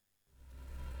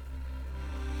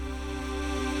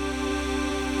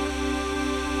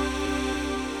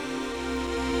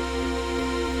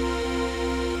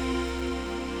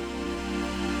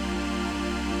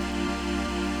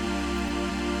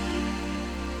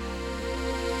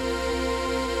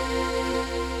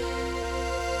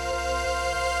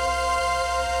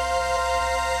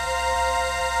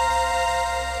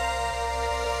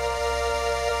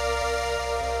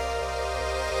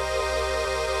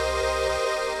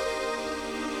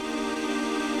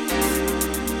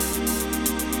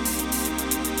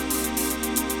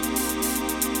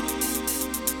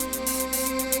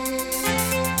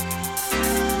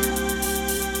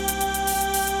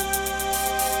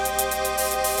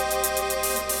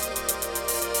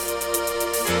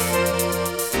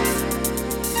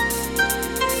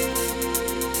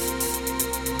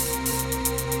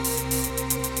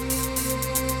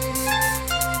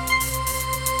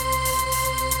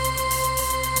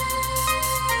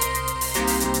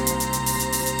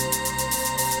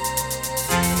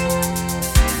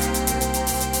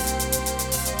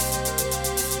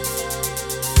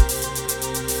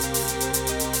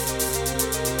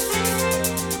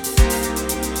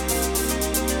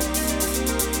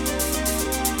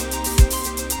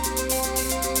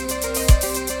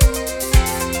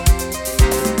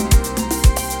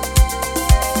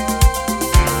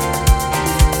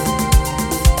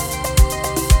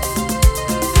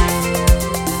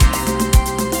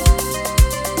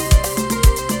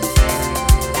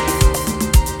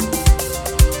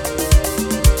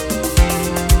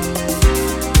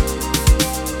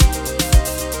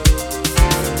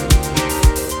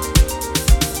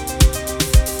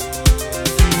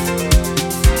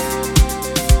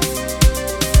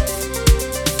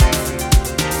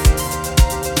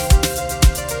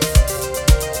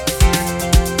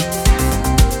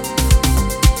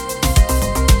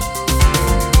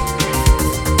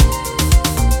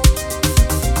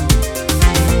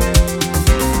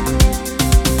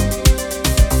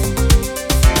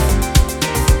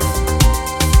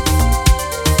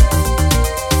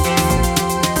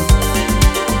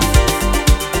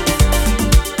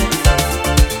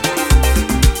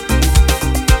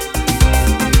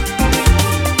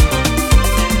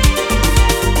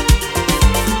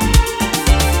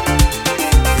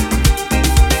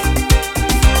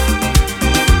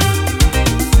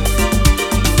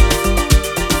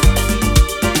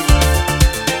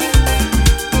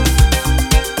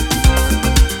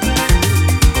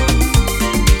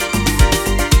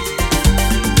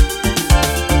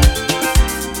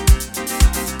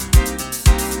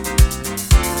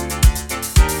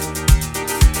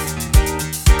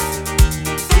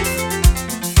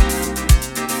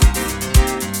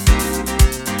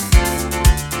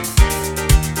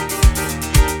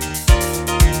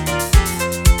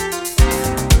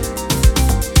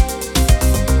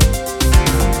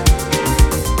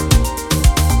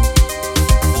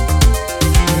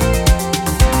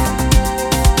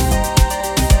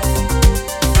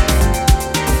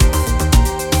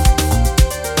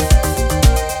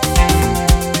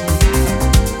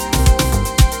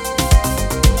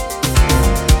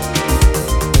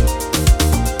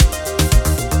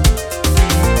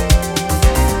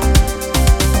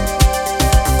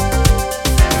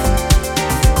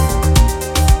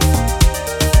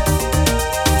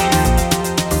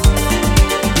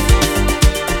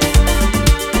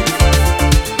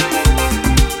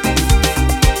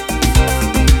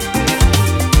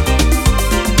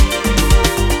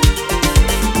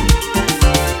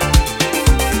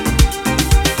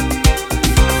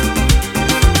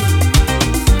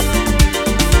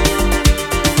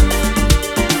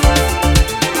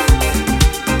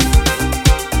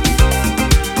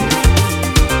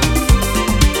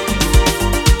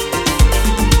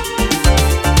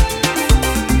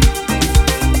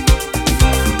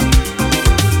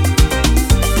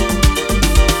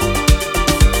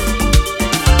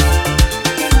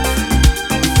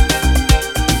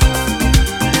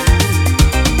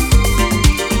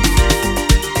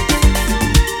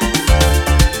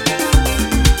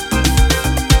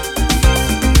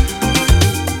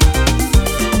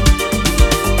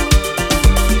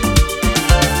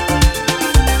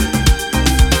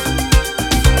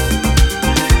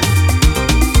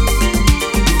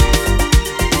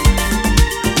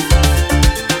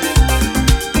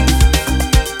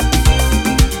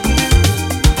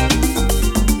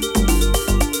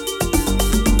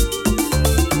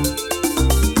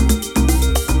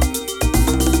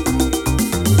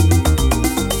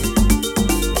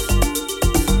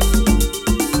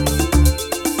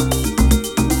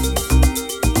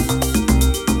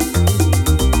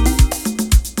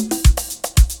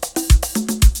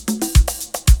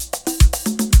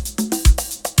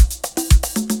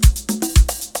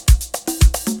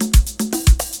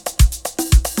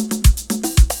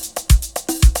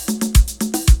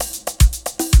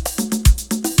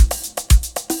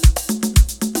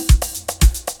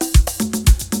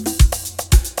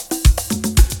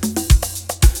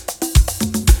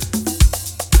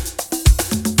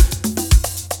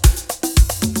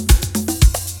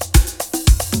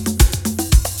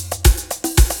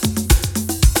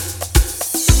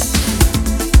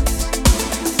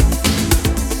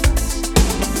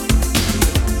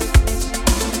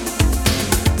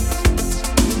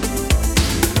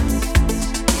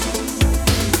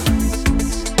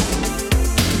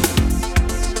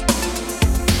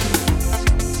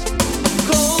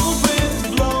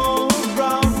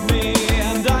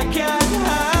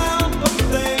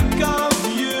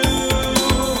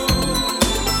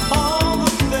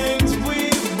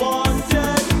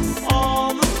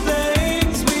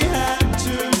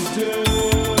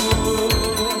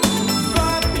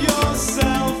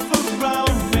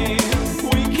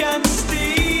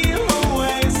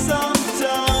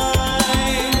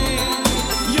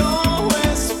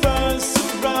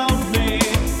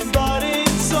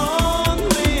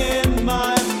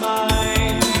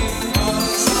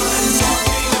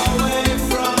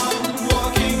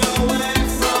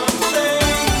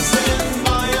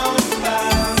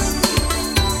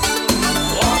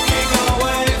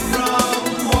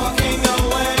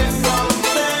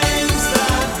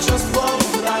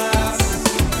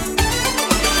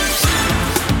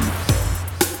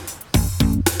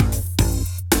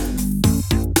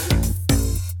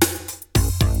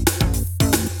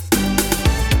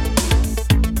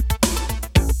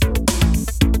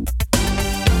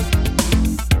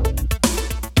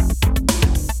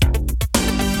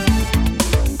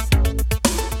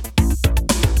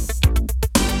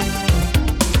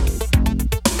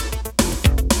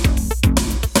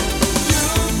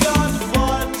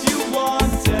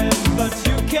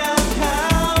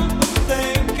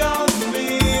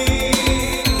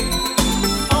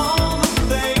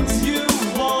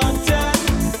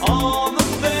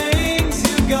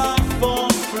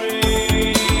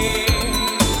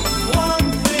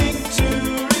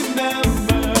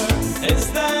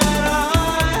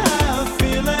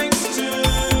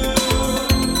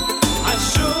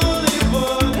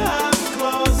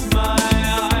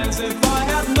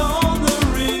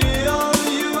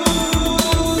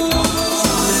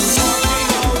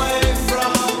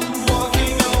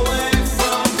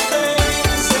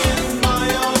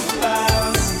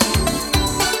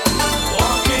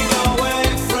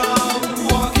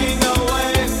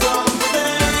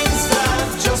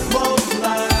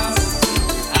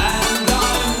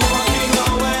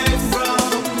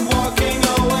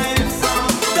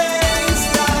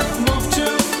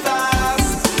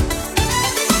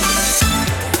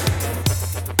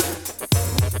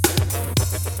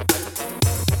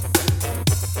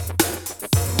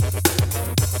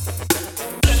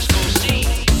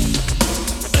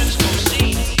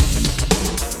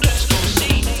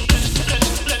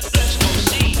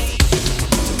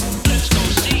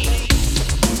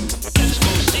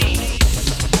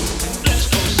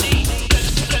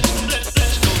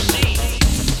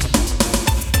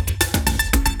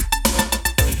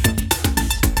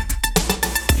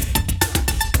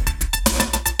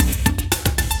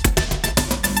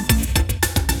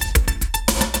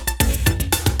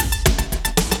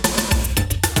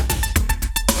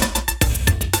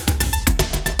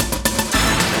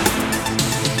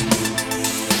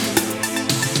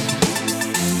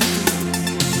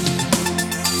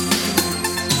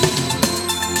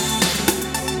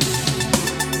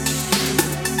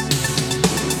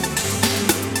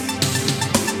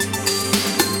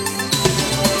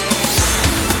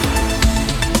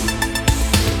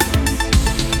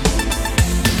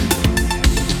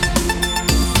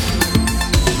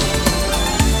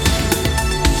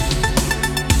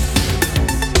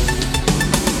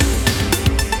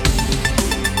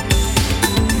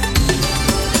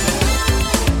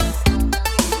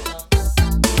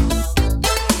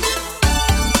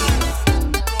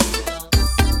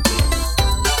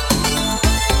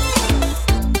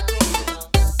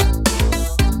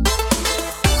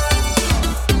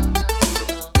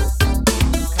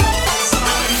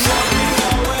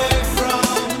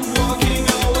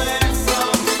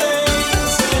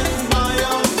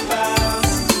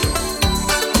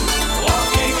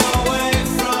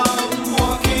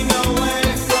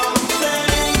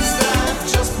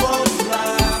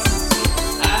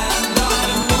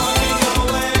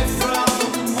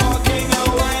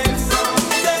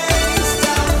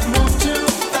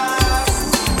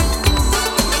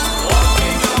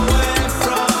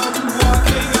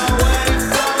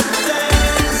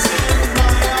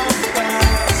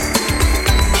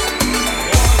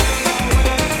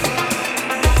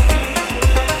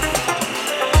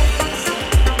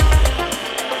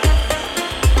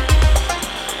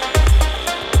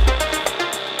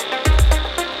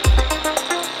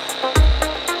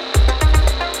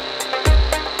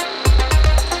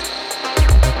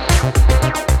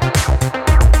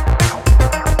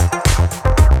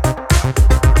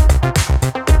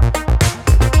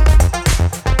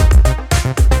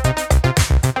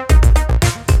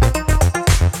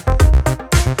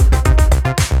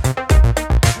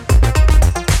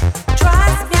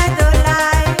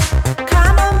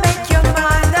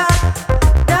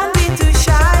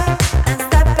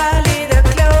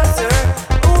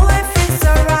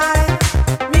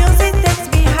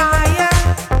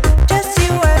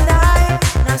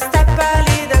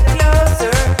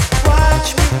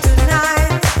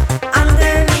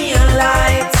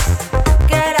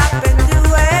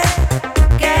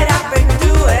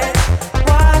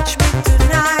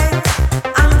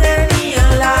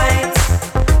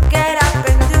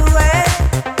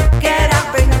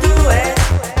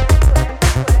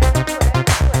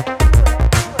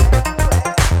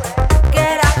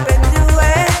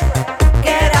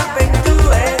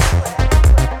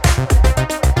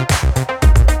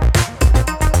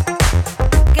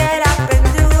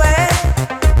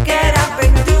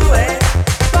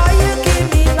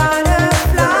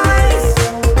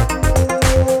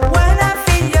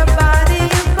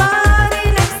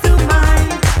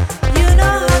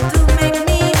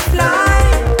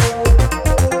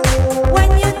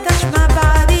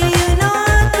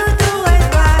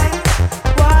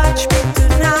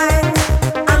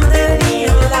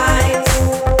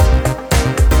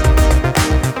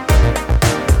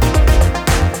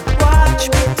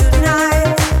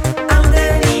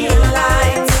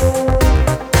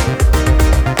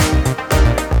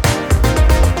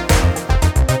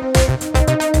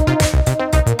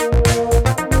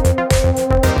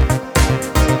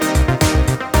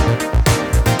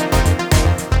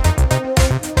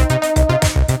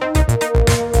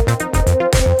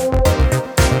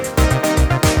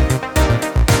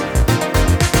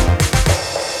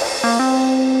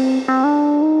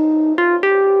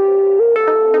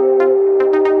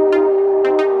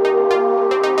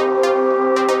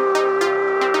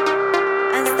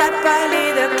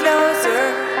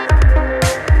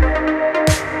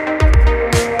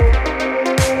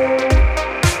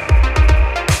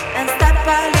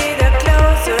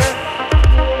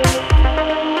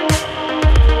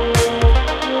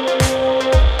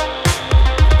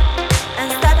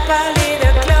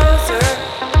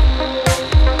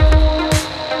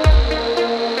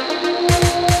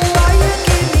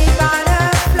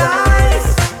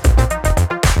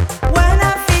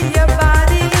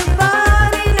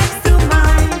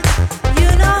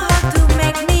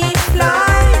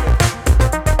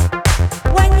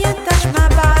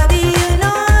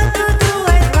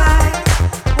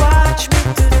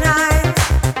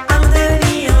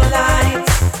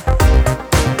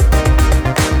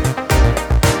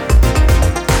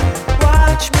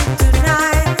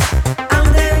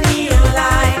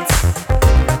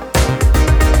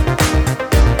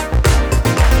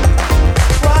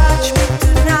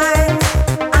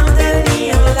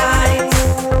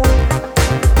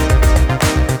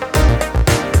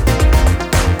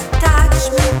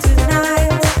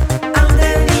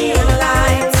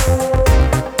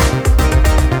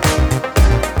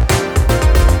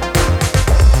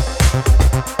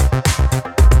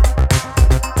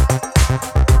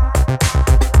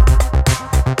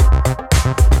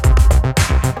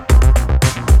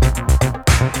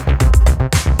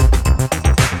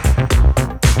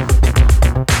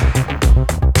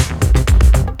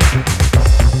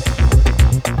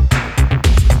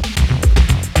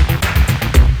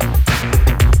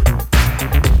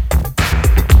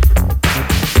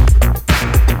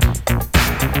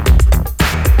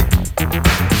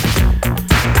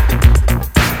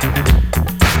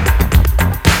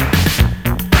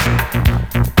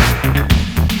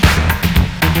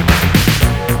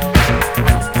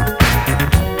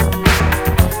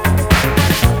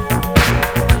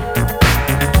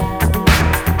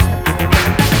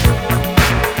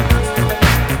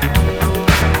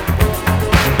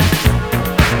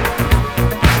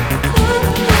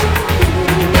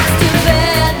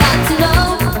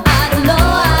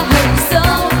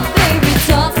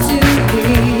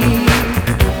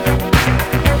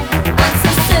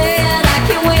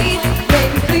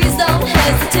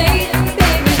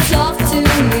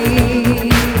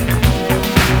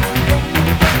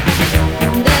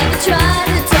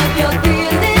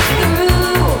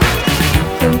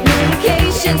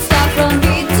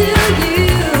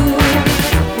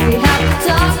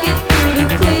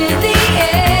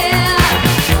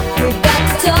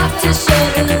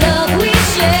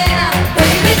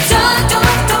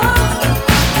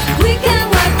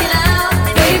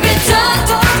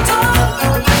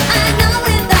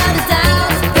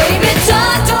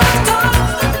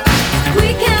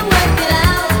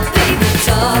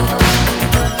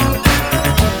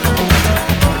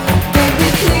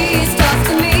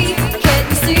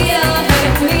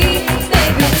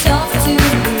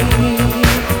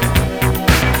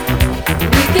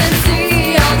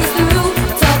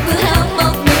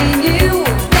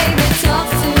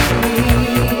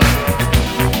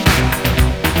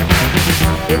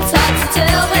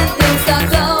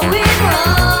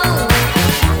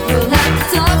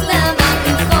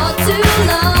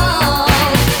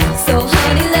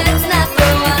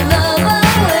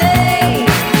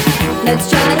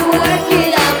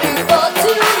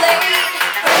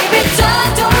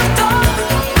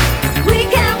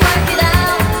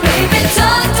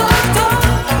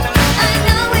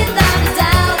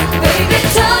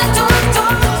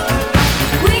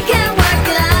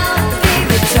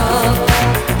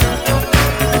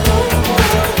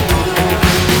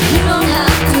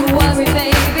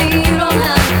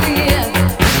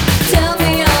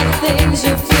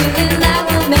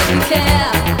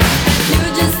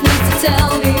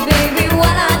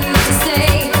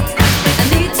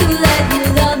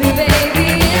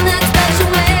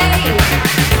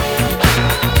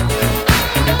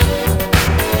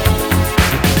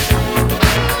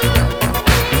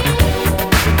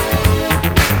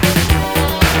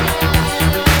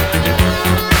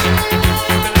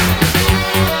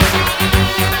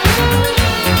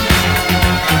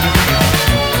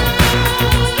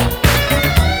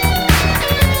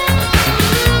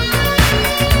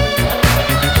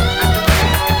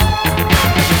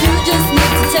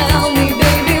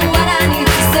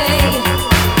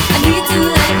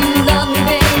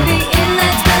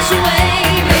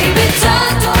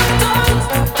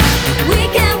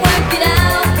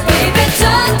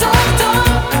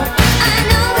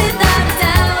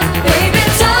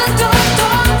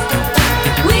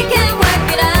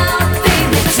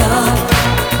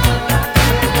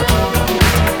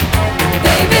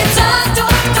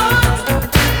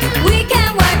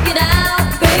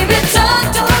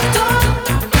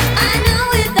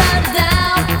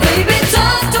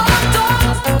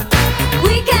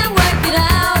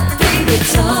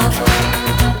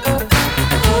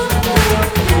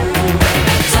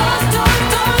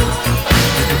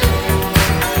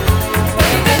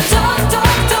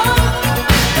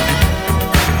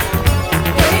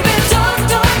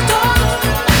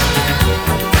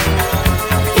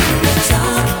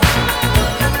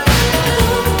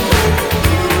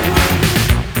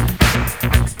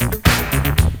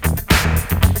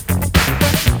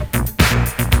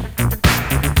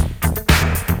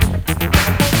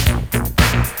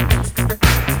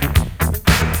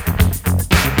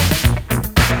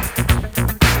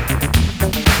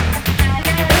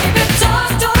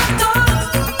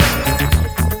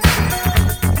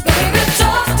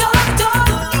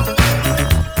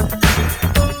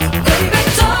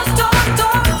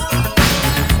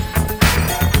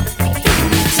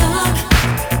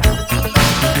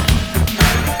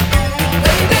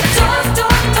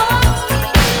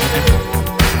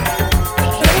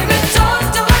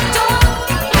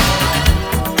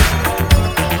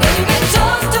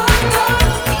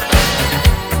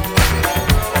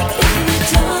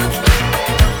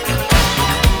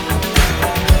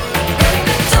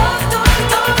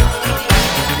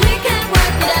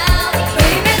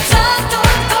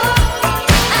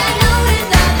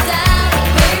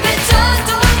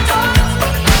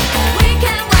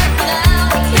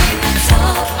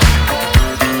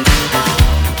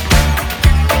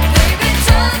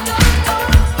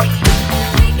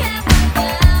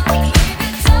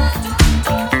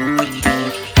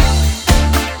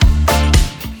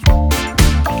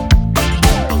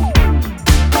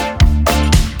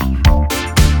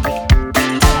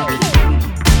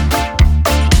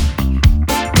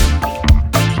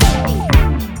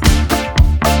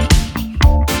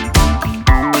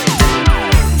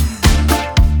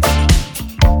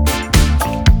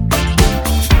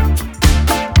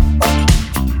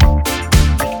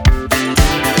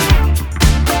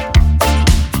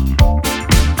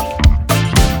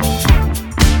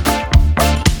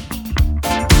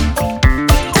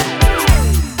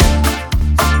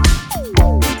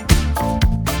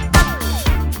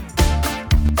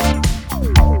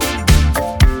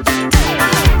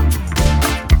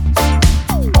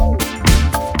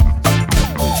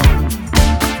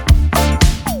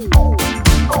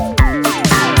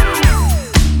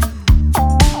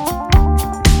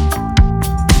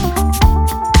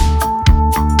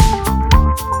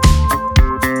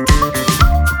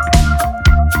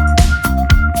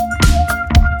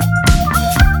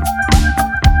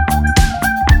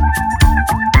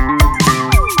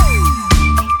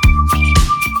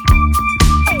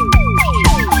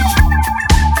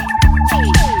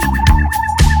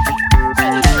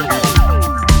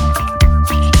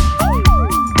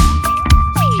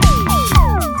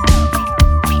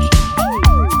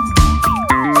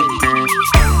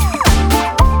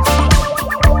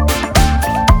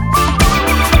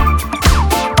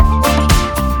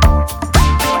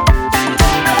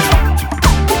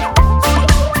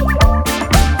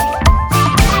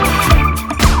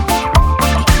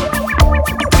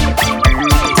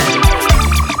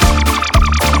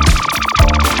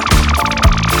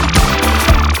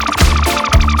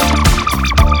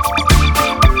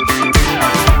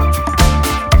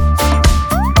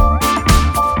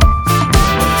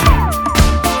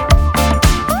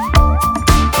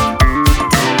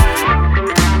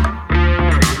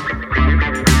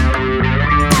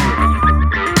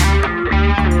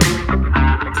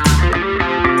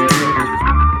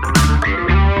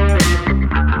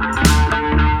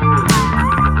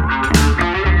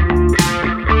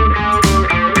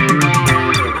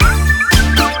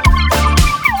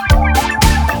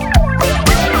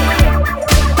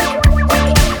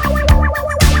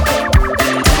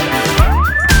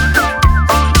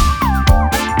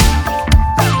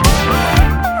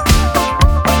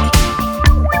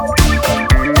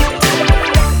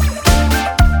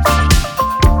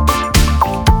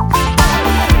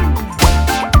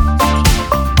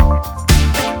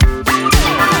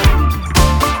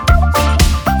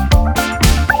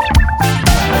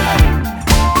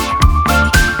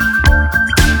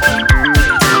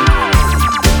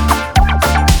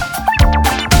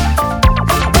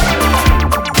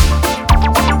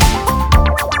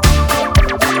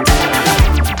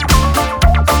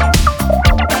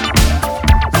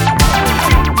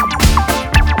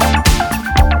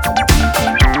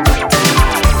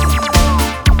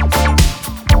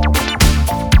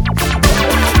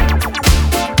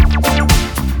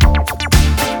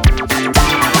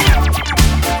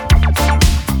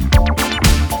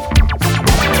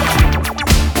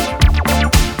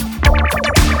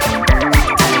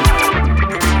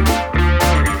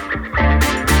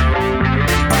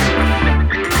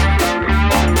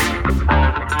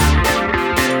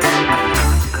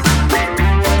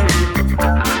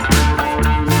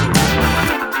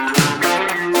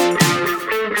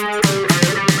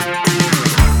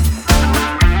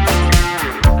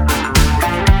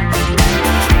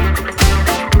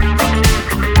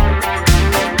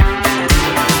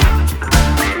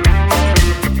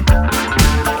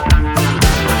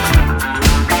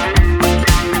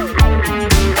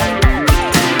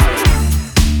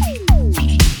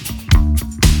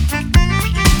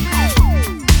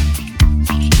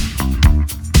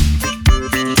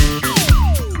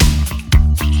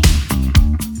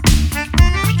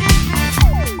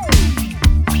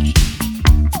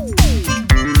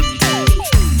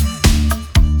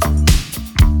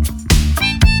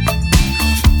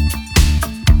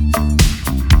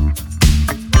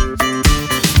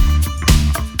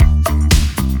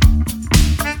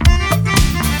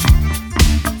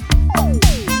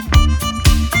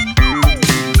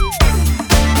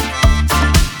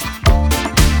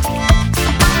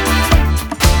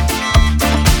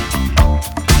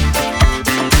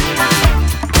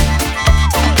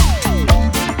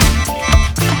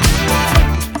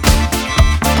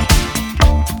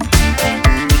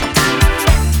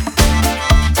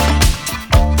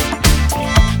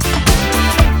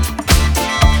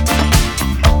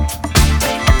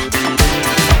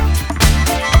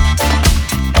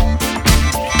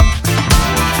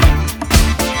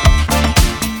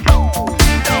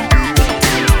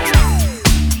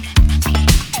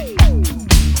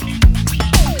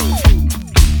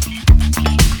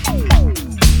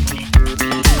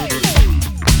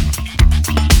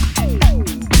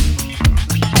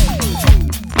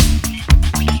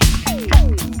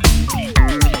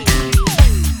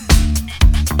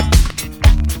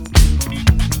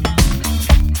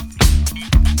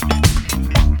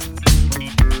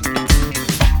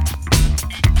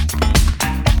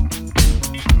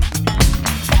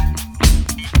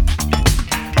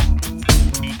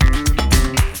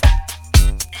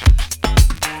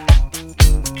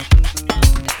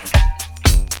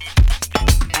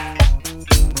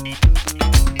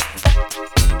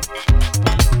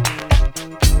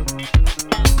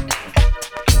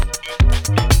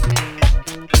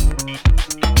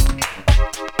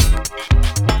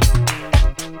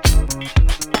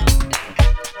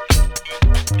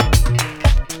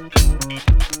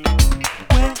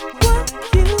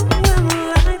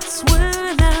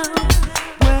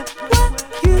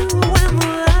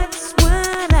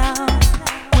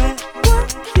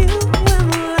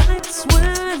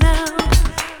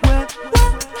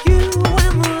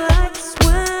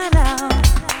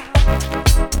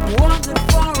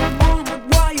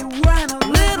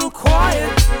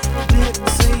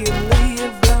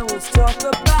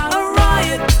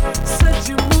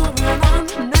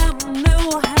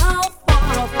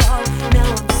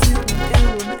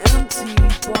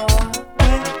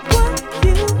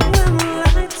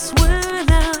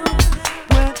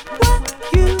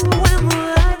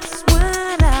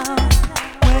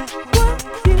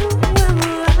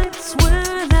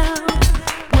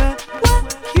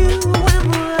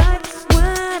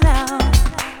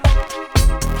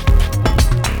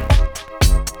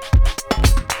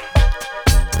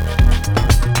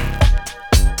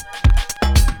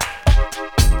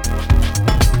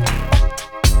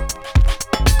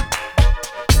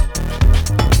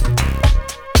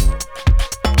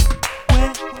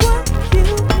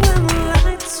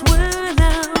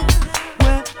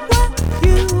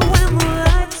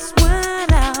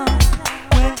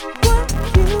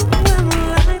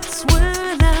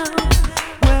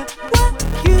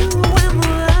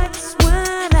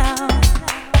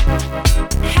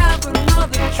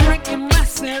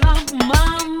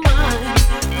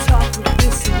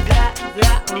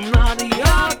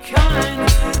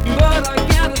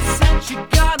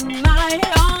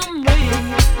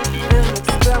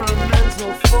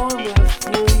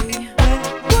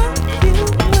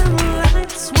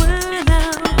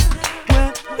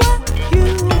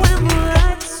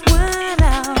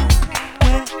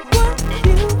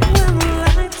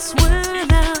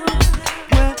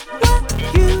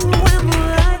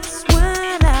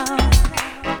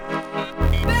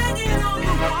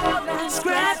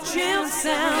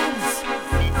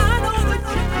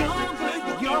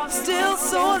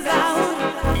so loud,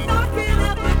 knocking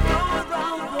at the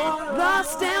door,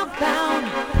 lost and found.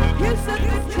 You said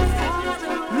you just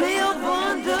live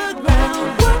underground.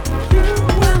 What you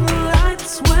when the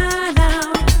lights went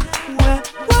out?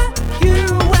 What you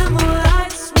when the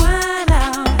lights went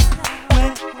out?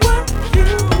 What you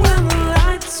when the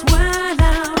lights went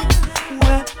out?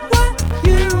 What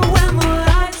you when the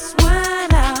lights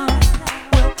went out?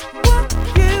 What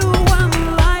you when the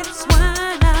lights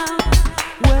went out?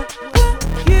 What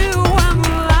you when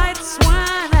the lights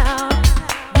went out?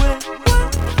 What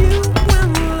you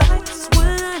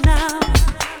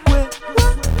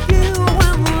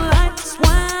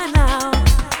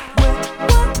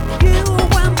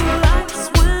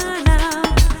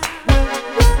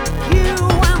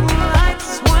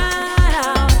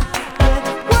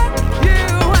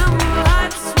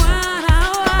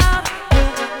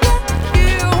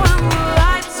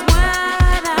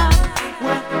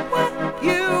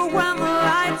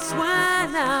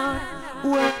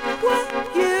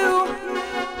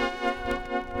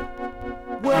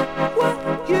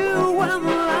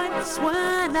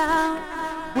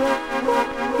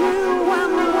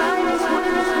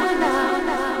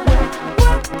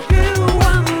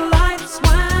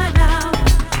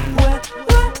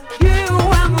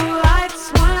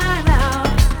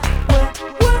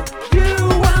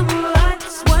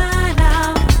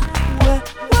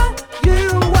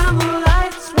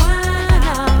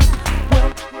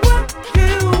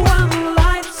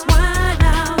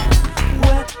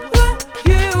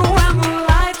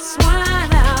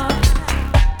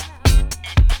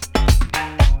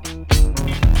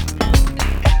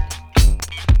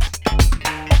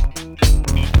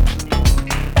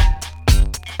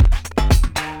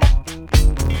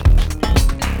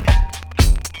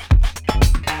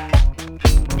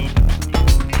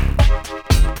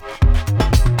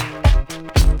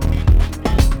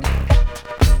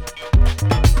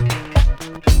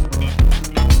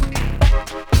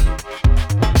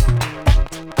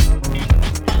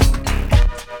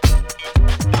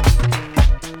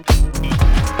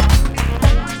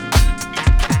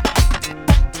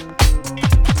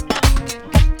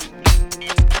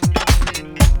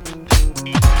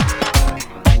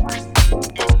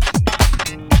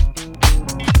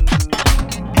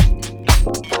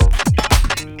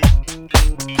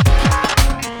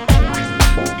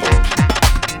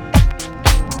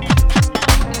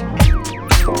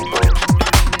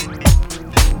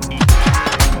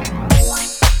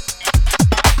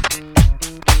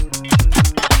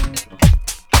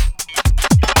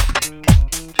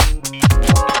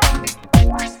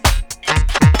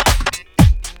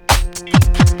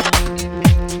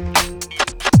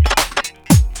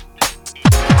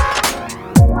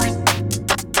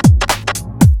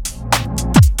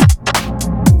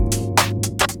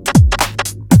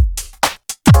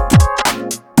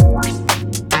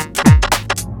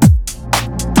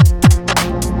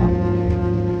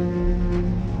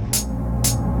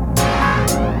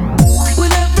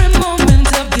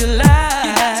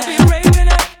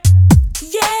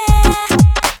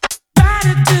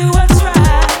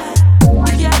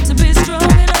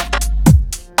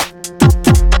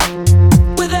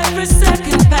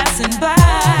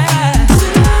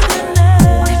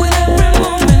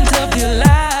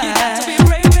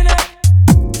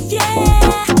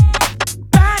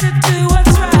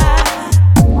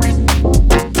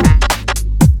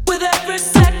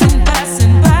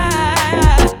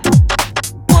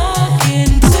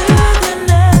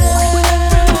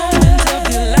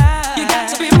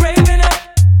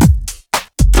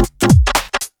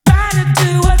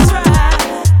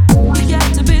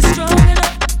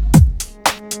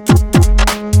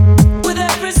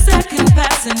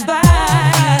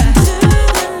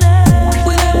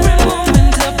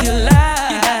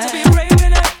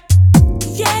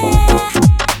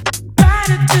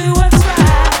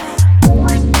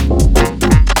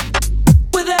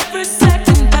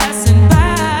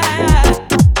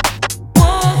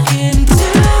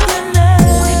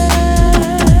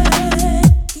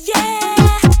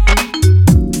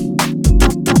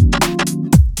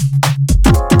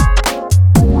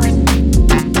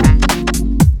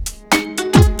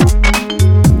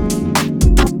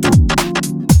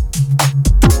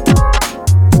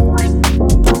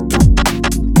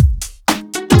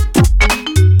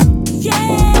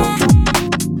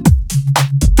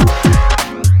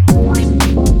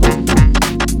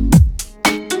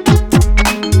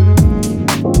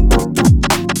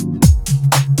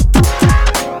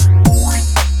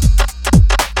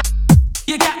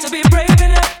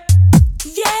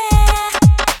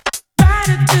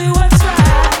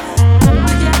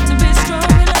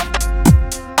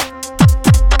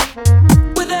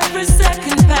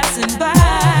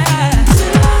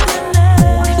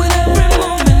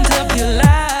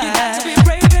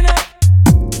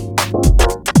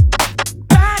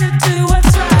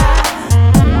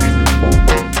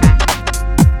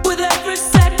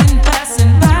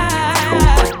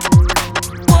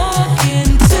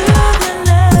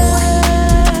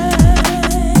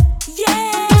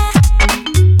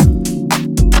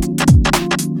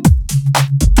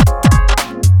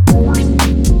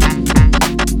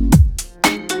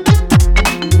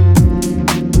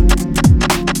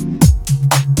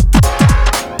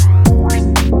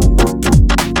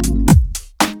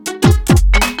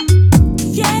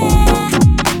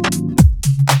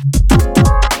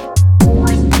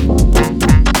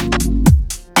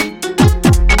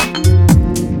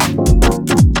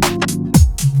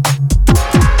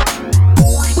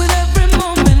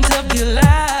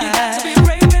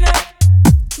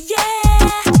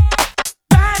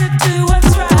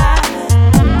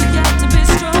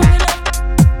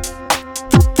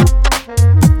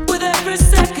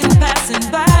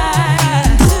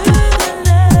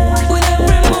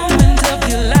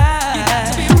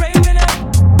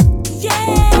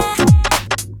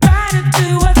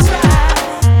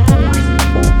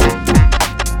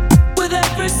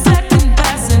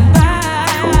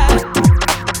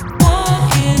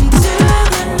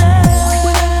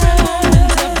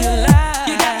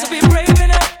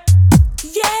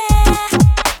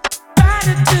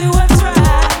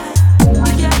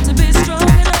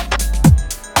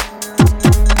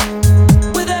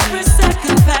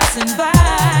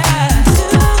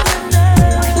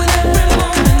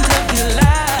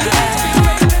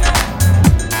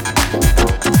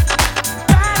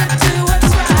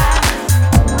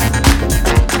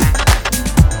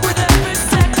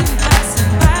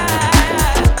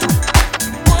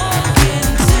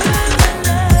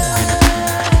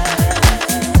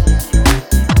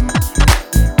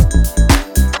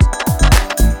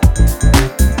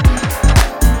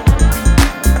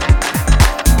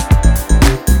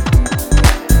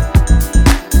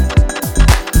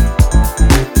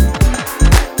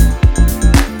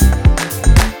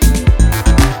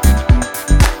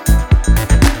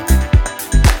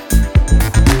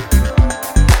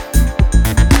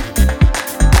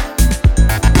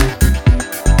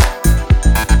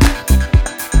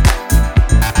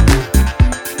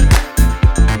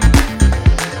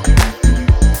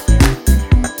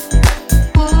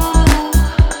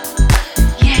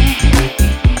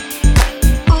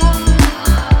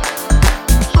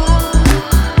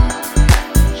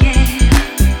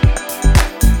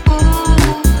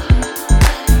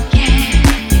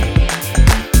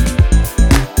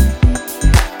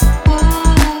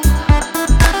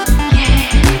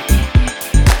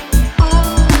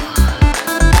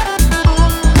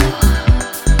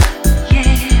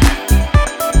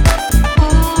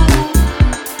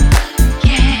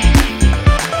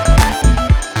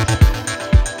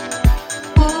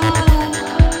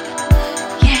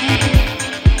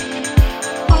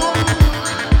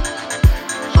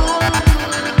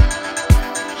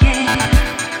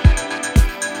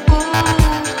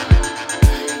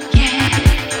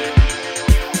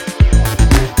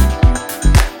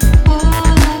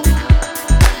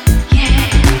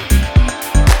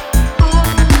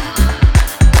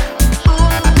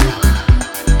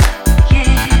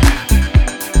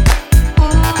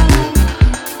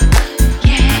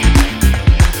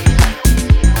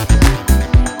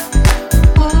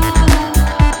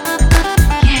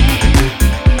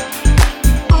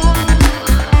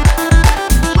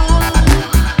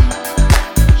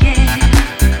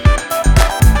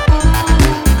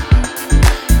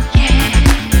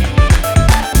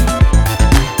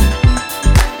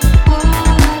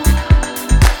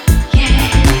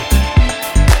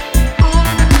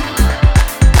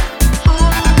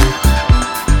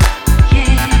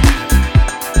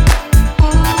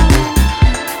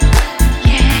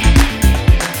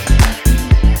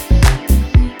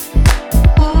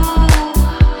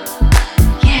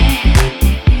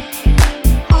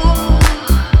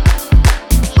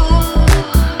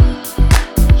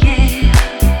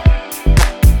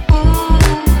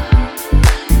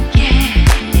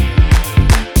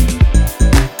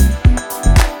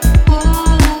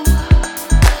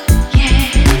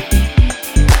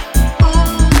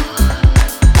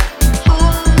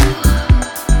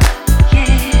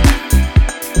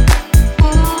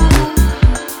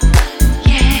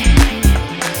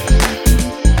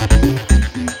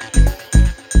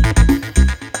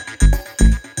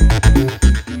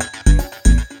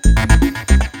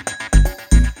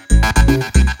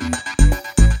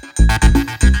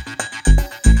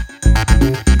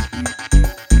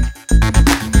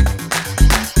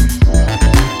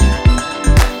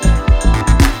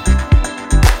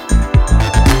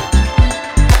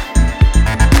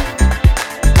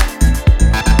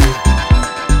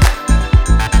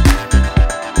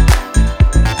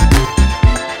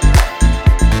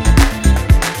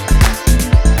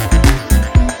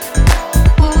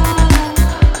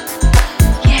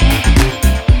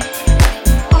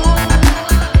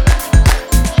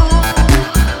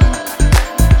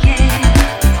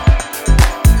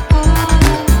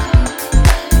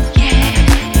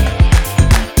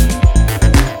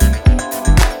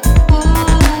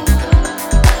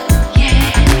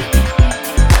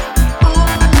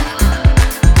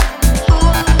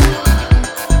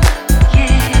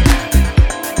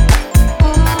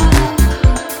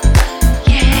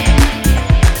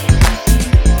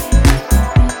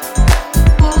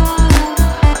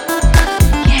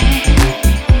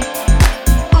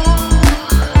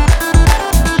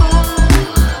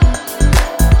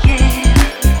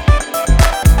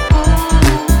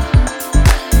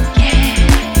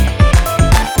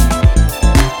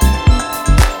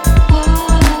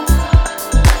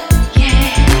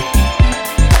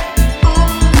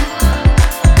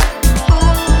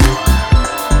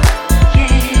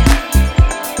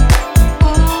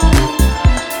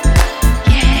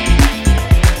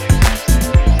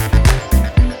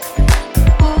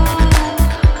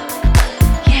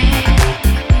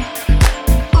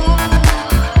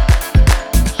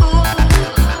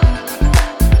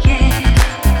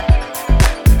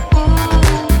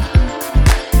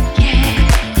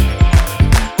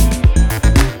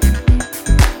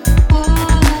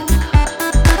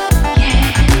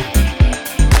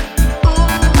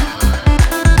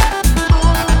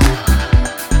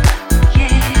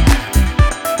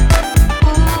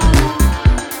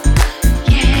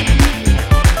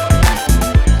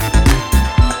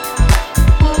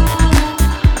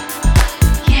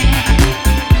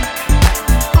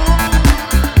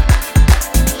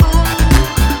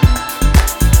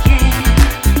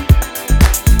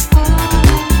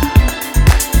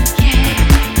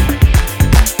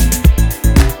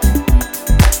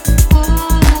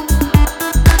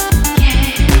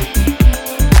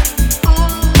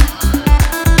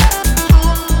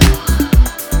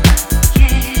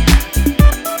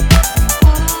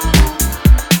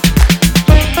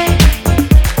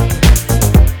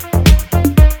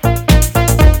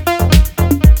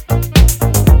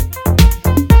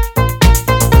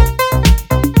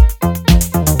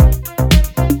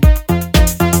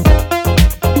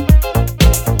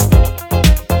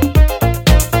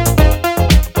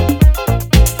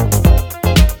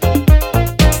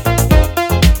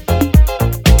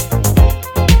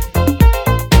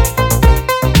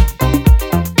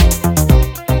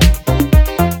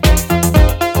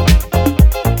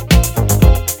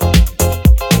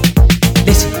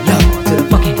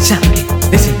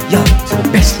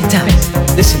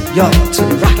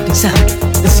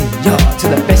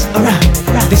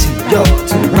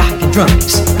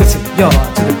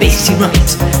Casey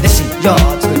runs. Listen,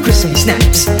 y'all, to the Chris and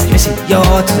snaps. Listen,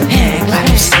 y'all, to the hand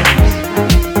claps.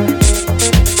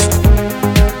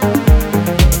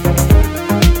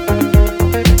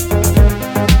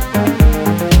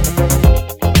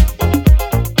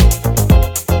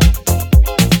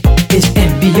 It's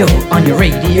MBO on your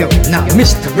radio. Now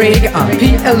Mr. Reggae on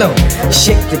PLO.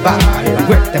 Shake your body,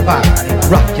 work the body,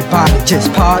 rock your body,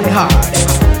 just party hard.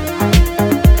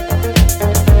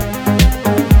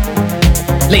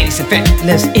 Ladies and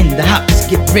fellas in the house,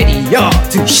 get ready y'all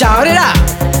to shout it out.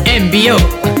 MBO,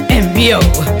 MBO,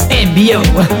 MBO,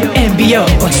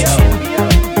 MBO.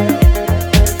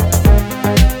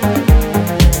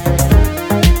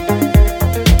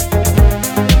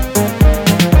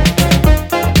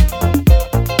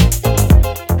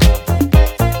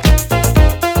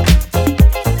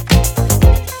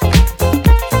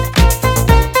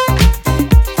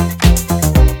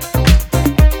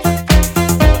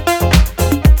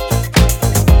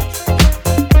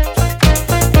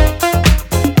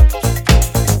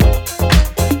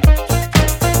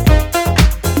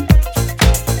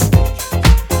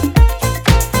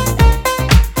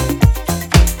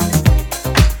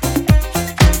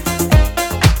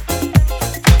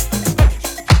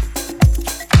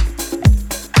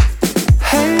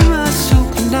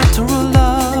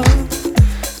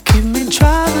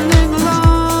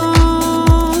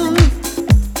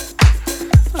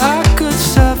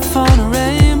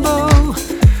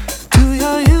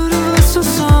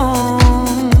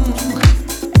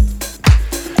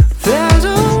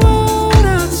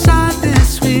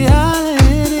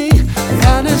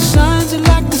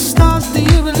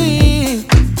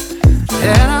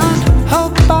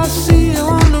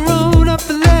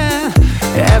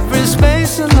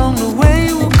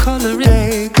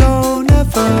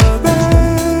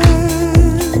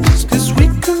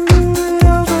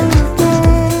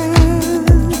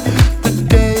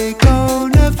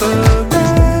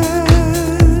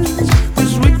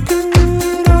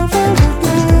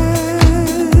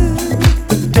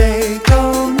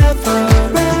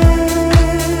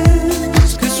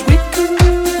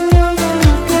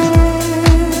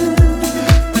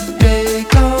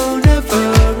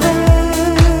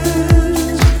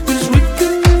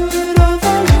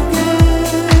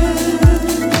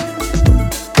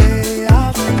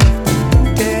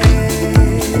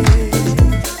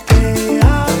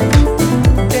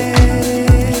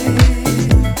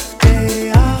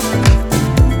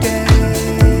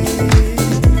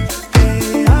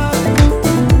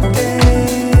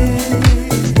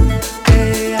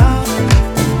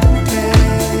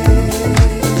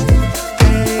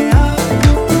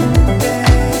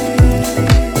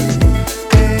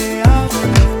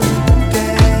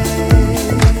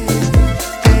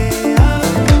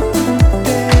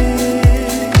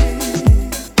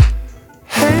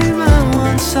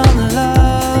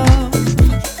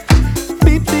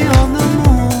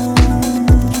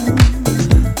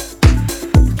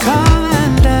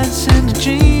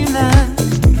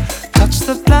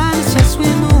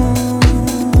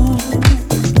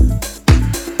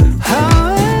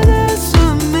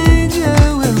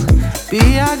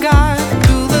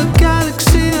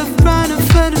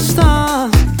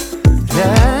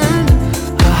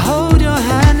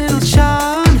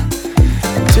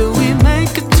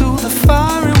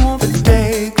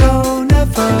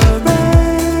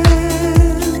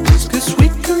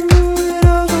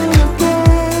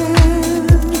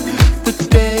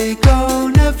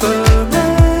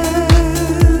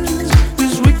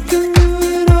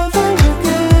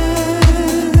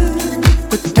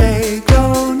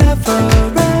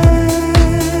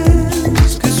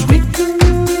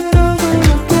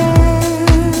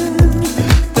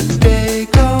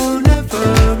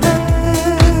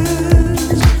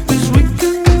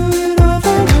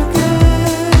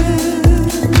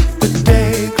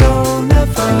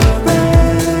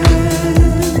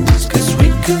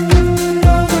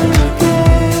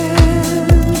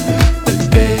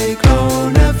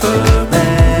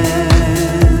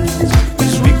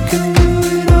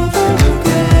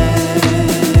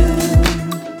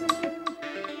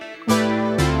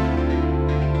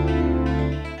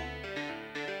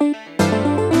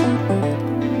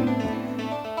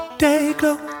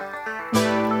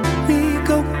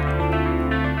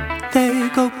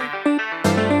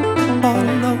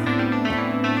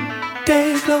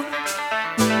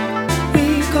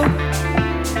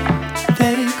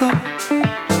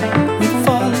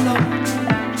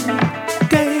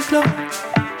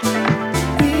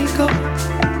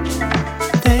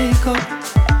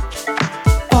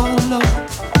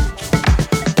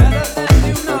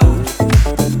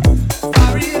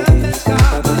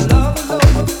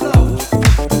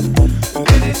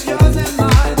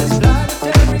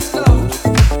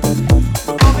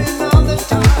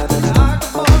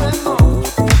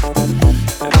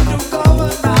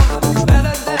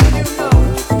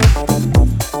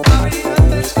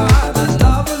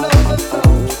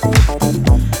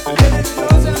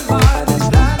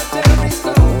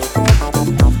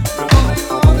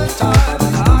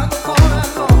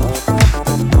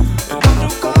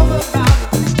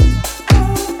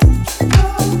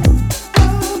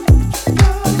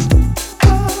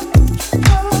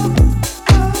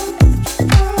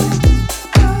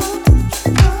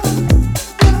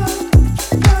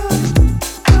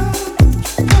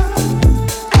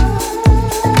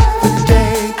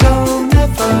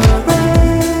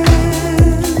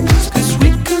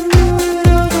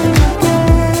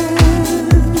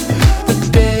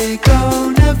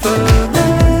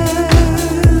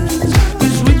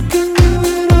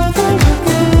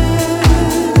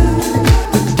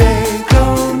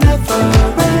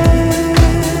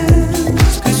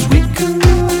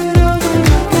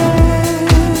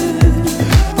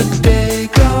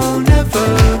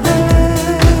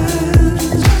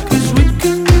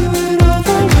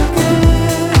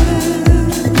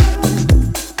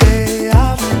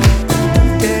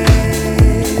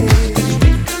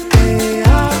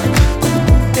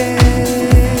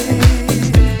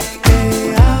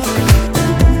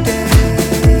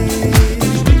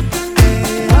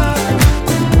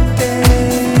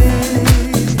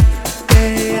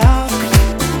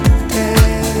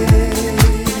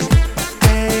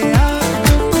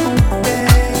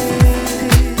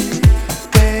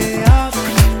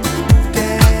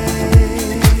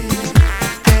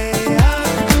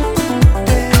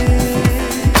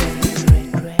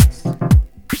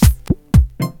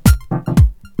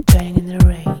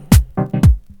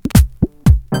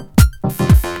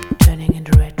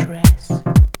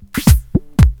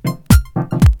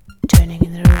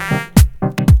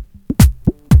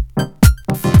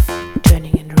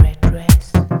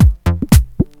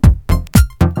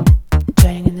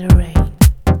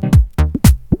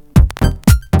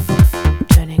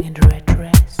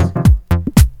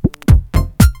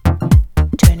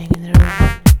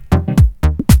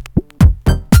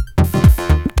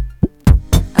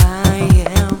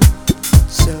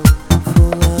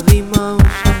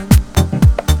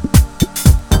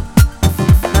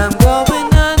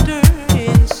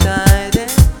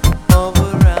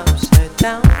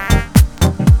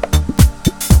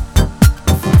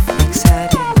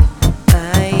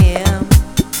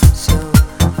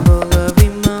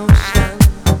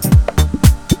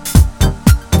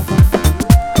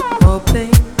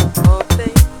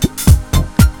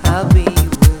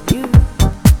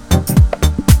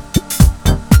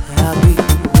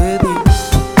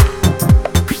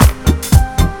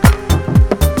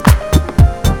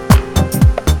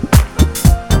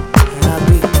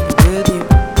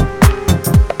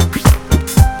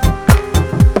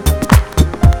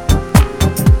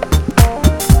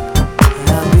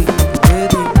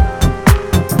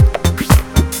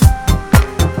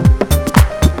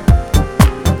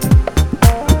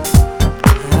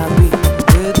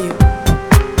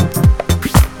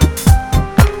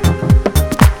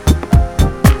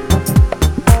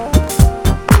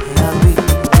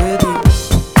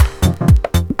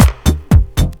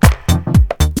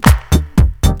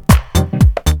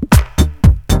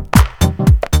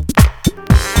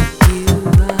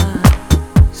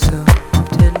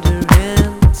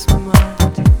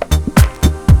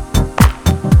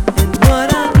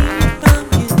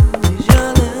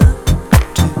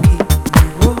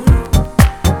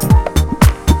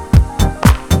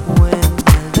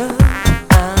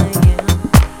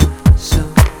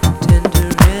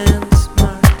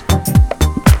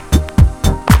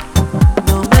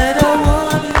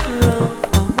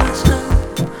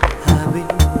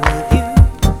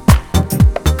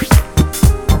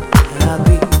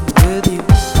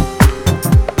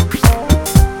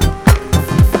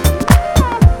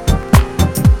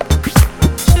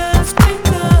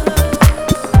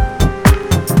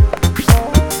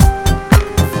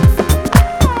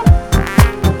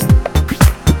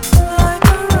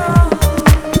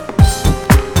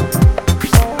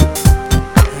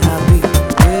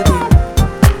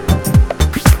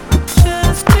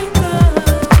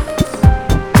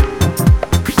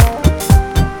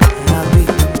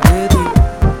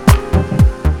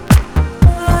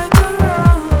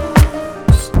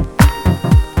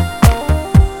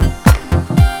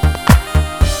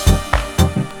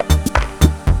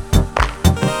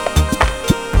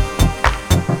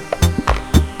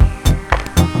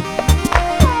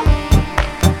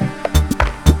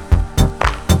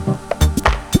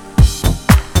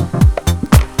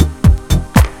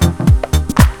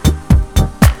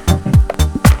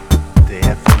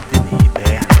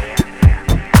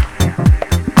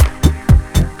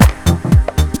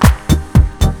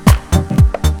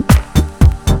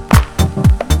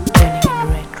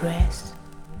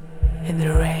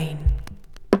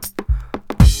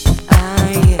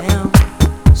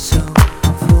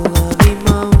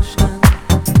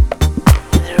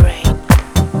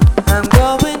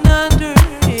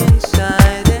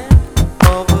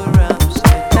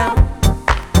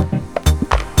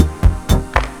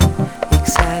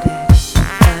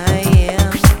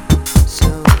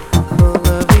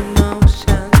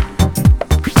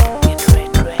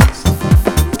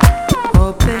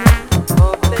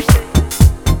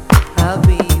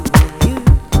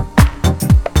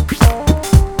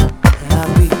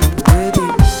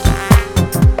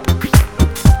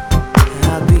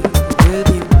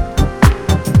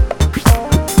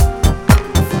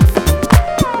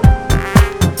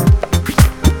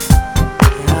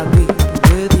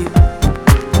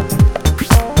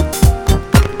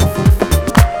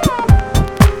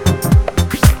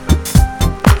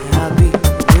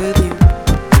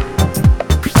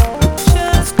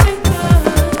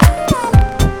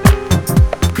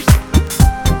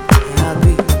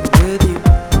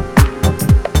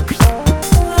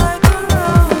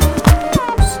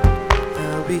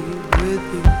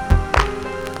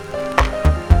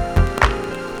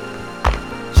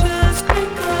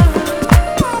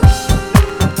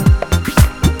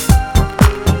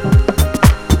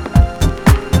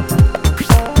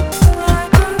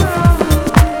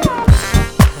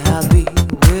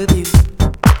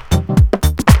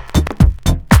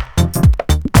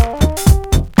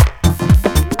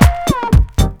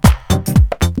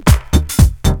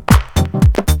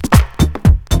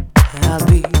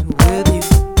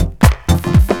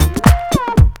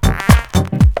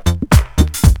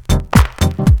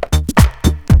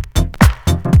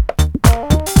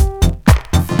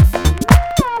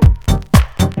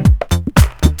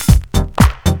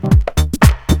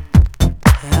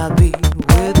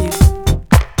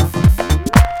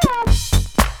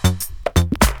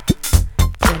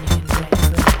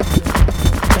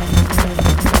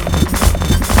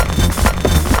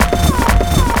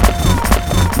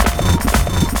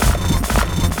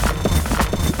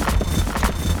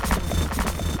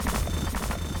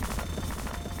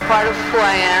 part of who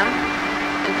I am,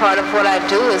 and part of what I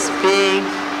do is being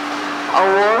a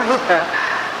warrior,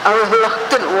 a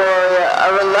reluctant warrior,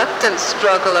 a reluctant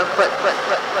struggler, but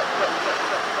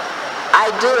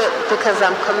I do it because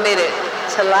I'm committed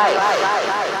to life.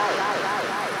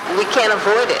 We can't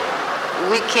avoid it.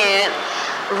 We can't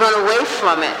run away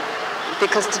from it,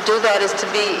 because to do that is to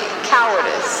be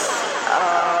cowardice.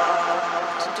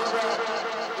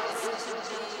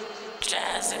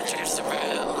 Jazz enters the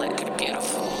room like a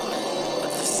beautiful woman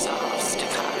with a soft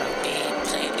staccato beat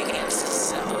played against the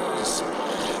cymbals.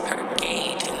 Her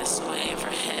gait in the sway of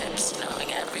her hips,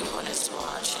 knowing everyone is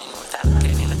watching without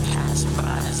giving the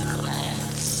passerbys a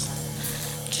glance.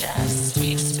 Jazz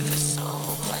sweeps to the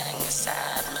soul, playing a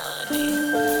sad melody,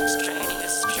 straining the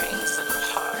strings of her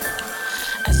heart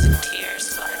as the tear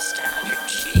slides down your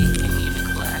cheek and you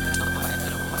neglect to wipe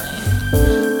it away.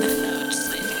 The notes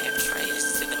leaving a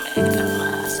trace through the makeup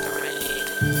masquerade.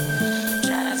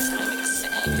 Jazz mimics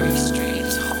angry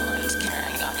streets, horns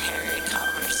carrying on hairy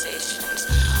conversations,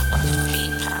 while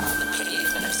feet pound the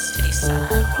pavement of city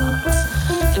sidewalks.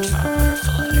 The trumpeter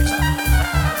flutters on the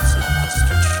clouds, knuckles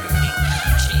protruding,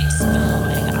 cheeks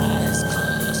billowing, eyes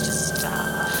closed to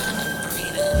stop and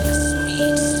breathe in the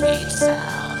sweet, sweet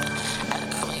sound,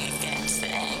 echoing against the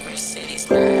angry city's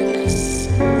madness.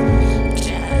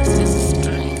 Jazz is the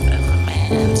strength of a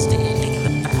man standing in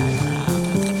the background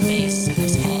with the bass in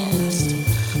his hands,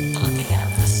 plucking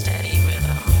out the steady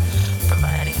rhythm,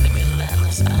 providing the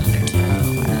relentless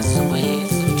undertow as the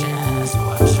waves of jazz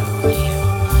wash over you,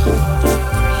 wash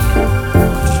over you,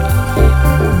 wash over you.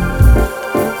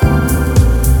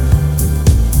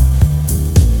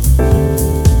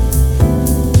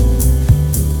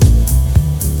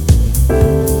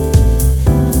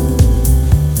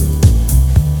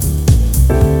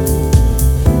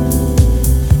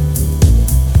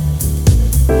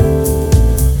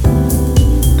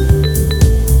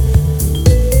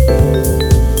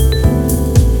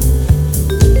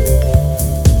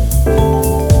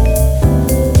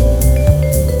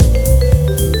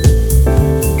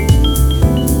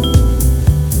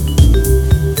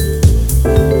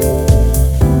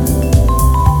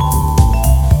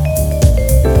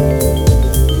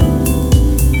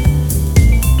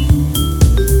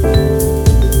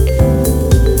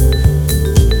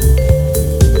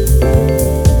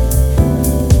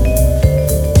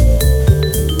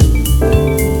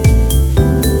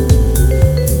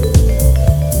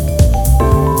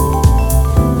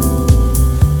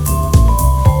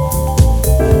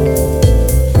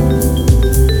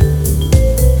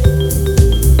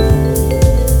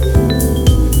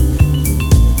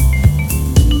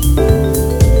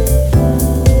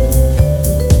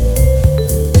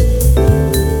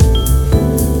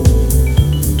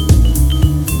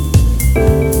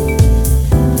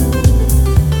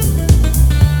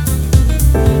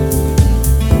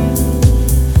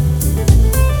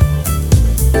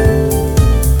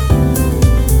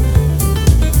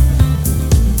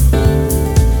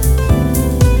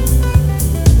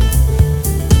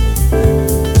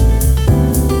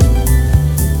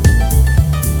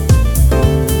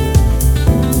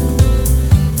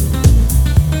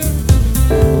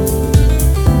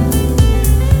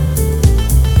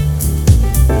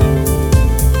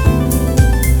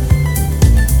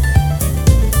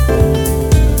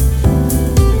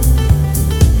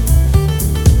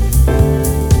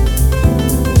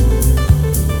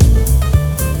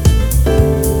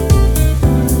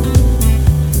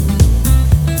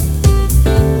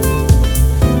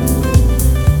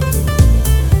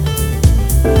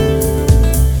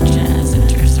 Jazz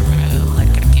enters the room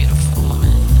like a beautiful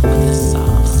woman with a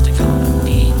soft staccato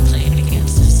beat played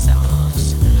against the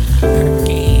cymbals. Her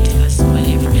gait in the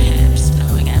sway of her hips,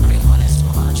 knowing everyone is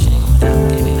watching without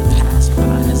giving the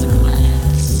passerbys a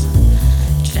glance.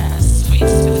 Jazz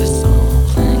sweeps through the soul,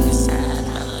 playing a sad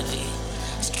melody,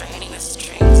 straining the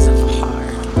strings of her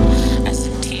heart as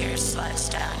the tear slides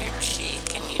down your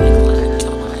cheek and you neglect to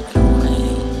wipe it away.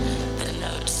 The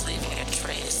notes leaving a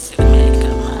trace through the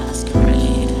makeup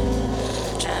masquerade.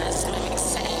 Jazz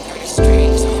mimics angry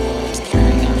streets, horns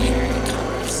carrying on hairy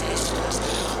conversations,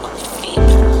 while feet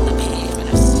pound the pavement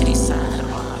of city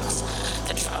sidewalks.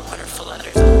 The trumpeter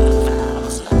flutters on the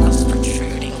valves, knuckles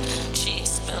protruding,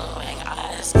 cheeks billowing,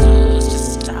 eyes closed to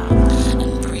stop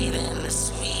and breathe in the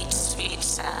sweet, sweet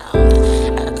sound,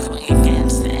 echoing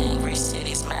against the angry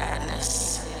city's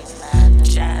madness.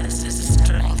 Jazz is the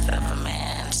strength of a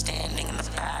man standing in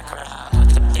the background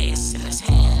with the bass in his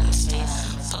hands,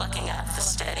 plucking out the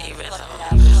steady rhythm,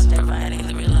 providing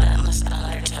the relentless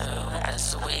undertow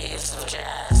as the waves of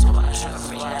jazz wash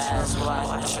over you, wash over you,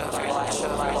 wash over you, wash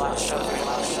over you, wash over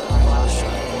you, wash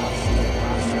over you.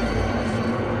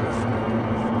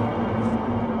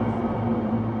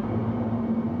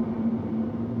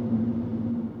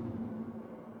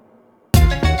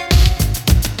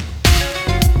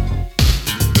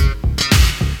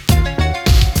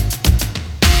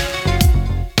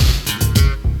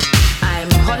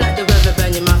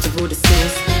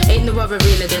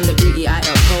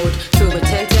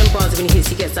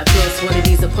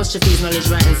 apostrophes, knowledge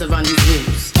writings around these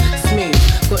rules. Smooth,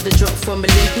 got the drop from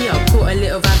Olympia. Caught a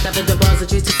little vibe, gathered the bars are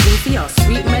due to swing for ya.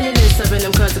 Sweet melanin, serving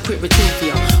them curves, a quick routine for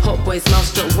ya. Hot boys, mouth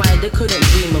struck wide, they couldn't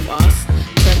dream of us.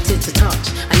 Tempted to touch,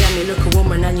 I am you look a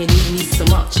woman and you need me so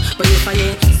much. But if I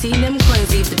ain't seen them coins,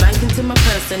 leave the bank into my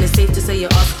purse, then it's safe to say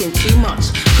you're asking too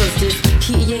much. Cause this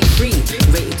kitty ain't free,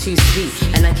 rated too sweet,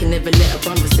 and I can never let a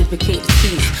bum reciprocate the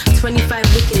tease.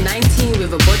 25 looking 19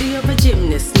 with a body of a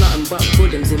gymnast, nothing but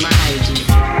goodums in my IG.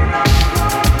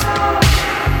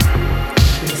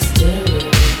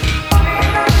 Mysterious.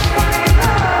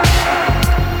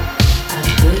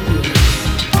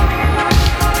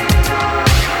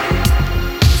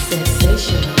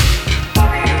 Sensational.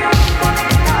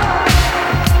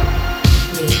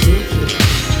 Ridiculous.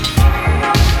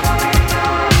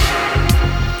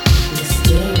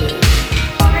 Mysterious.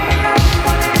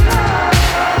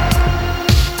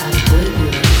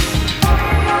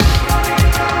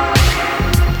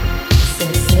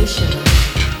 Sensational.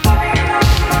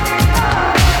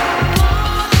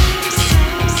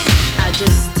 I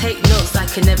just take notes, I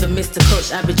can never miss the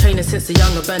coach. I've been training since a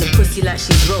younger, burn a pussy like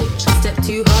she's roach. Step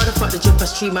too hard, I fuck the drip, I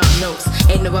stream out notes.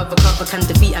 Ain't no other cup I can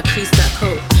defeat, I crease that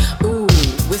coat. Ooh,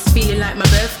 it's feeling like my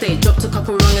birthday. Dropped a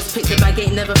couple wrongers, picked the bag,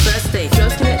 ain't never first day.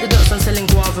 Flows connect the dots, I'm selling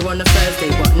guava on a Thursday.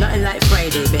 But nothing like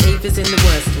Friday, behaviour's in the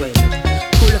worst way.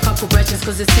 Call a couple brethrens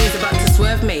cause this team's about to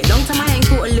swerve, mate. Long time I ain't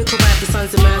caught a little vibe, the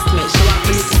sun's immersed, mate. Show out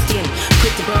for little skin,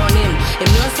 quick to burn on him. If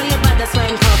no say you're bad, that's why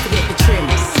I'm can't forget the trim.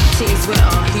 Things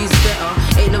wetter, who's better?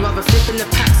 Ain't no other flipping the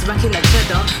packs, racking that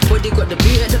cheddar. Body got the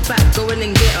boot at the back, go in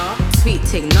and get her. Sweet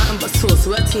ting, nothing but sauce,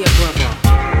 word to your brother.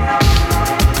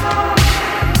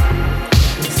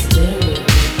 Mysterious.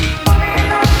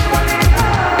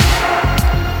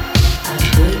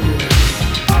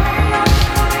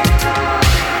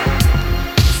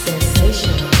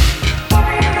 Sensational.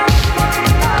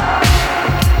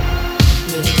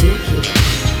 Ridiculous.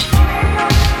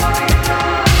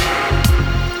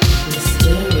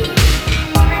 Mysterious.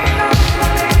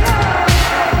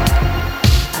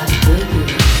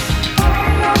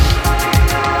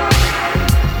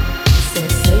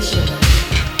 Sensational.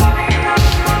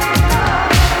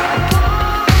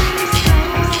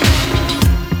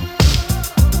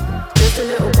 Just a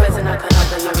little present I can have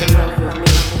that you're in love with me.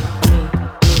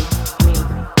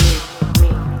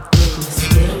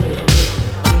 Mysterious.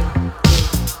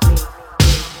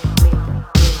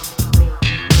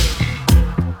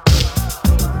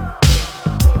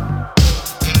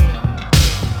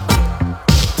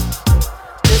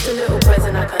 Just a little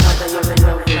present I can have that you're in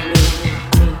love with me.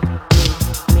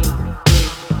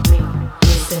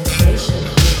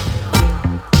 Sensational.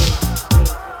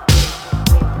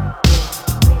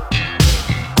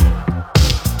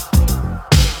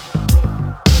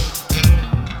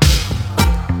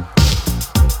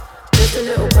 Just a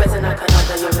little present I can have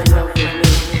that you're in love with me.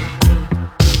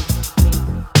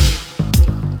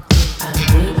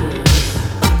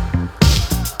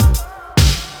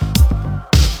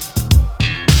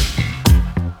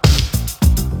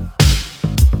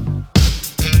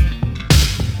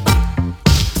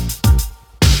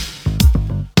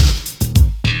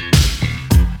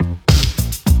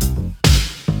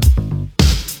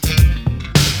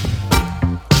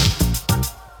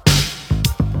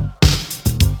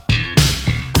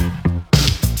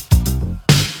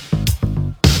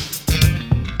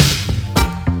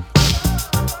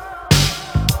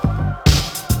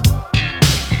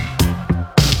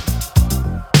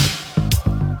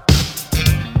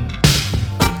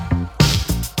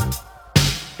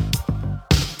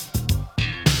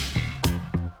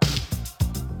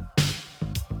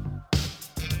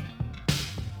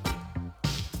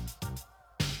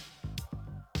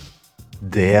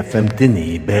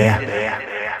 D59B.